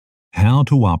How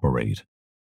to operate.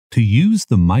 To use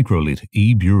the Microlit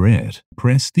E-Burette,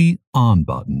 press the On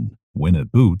button. When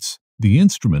it boots, the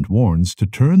instrument warns to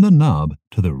turn the knob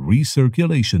to the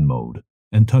recirculation mode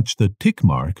and touch the tick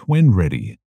mark when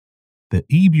ready. The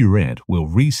E-Burette will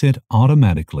reset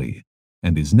automatically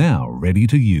and is now ready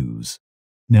to use.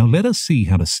 Now let us see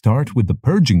how to start with the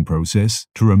purging process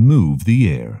to remove the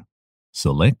air.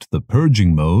 Select the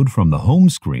purging mode from the home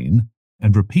screen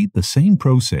and repeat the same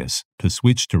process to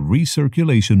switch to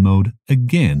recirculation mode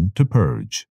again to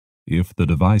purge. If the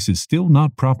device is still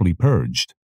not properly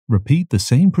purged, repeat the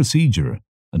same procedure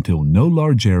until no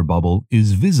large air bubble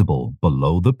is visible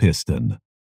below the piston.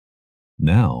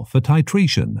 Now for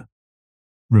titration.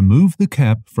 Remove the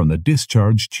cap from the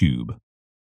discharge tube.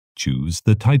 Choose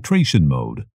the titration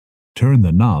mode. Turn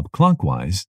the knob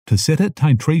clockwise to set at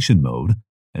titration mode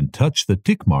and touch the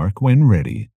tick mark when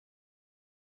ready.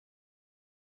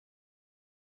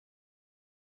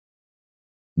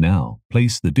 Now,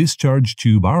 place the discharge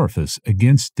tube orifice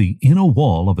against the inner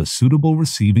wall of a suitable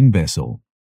receiving vessel,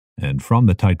 and from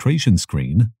the titration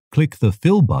screen, click the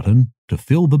Fill button to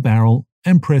fill the barrel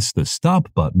and press the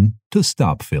Stop button to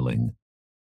stop filling.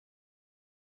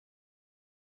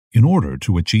 In order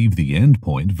to achieve the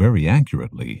endpoint very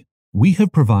accurately, we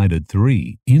have provided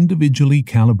 3 individually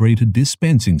calibrated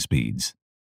dispensing speeds.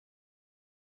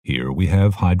 Here we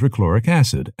have hydrochloric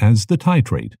acid as the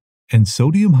titrate and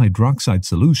sodium hydroxide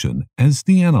solution as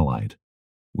the analyte.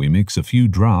 We mix a few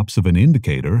drops of an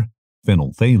indicator,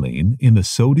 phenolphthalein, in the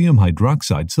sodium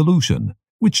hydroxide solution,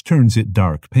 which turns it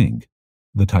dark pink.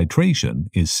 The titration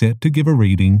is set to give a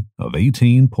reading of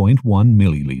 18.1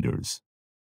 milliliters.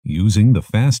 Using the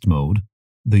fast mode,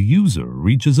 the user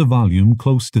reaches a volume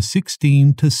close to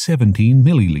 16 to 17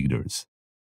 milliliters.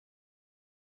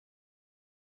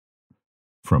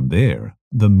 From there,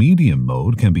 the medium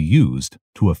mode can be used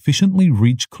to efficiently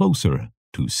reach closer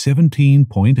to 17.8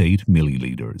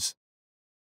 milliliters.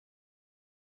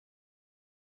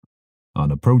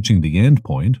 On approaching the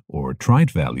endpoint or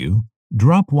trite value,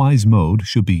 dropwise mode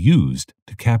should be used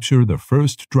to capture the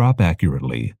first drop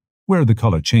accurately, where the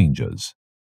color changes.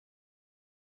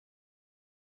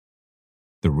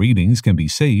 The readings can be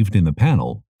saved in the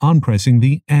panel on pressing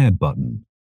the Add button.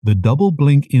 The double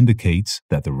blink indicates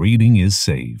that the reading is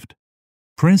saved.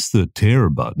 Press the Tear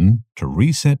button to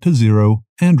reset to 0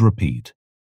 and repeat.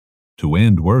 To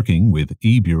end working with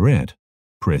E-Burette,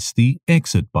 press the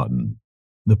Exit button.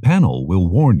 The panel will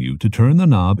warn you to turn the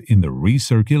knob in the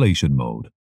recirculation mode.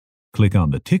 Click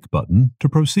on the Tick button to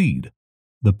proceed.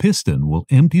 The piston will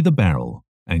empty the barrel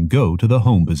and go to the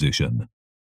home position.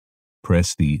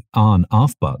 Press the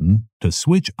On/Off button to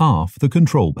switch off the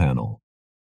control panel.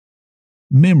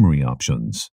 Memory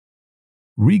options.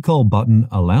 Recall button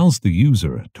allows the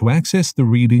user to access the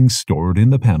readings stored in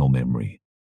the panel memory.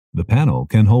 The panel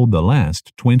can hold the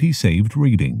last 20 saved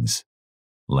readings.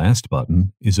 Last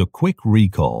button is a quick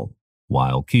recall.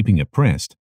 While keeping it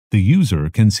pressed, the user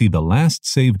can see the last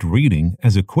saved reading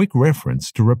as a quick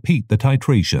reference to repeat the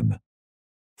titration.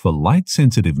 For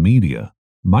light-sensitive media,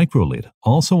 Microlit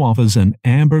also offers an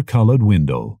amber-colored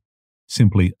window.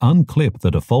 Simply unclip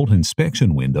the default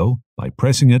inspection window by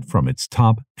pressing it from its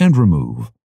top and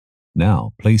remove.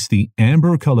 Now place the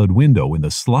amber-colored window in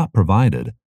the slot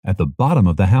provided at the bottom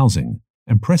of the housing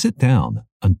and press it down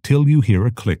until you hear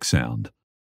a click sound.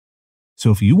 So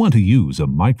if you want to use a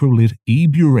Microlit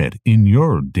E-Burette in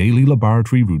your daily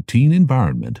laboratory routine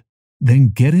environment, then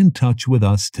get in touch with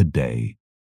us today.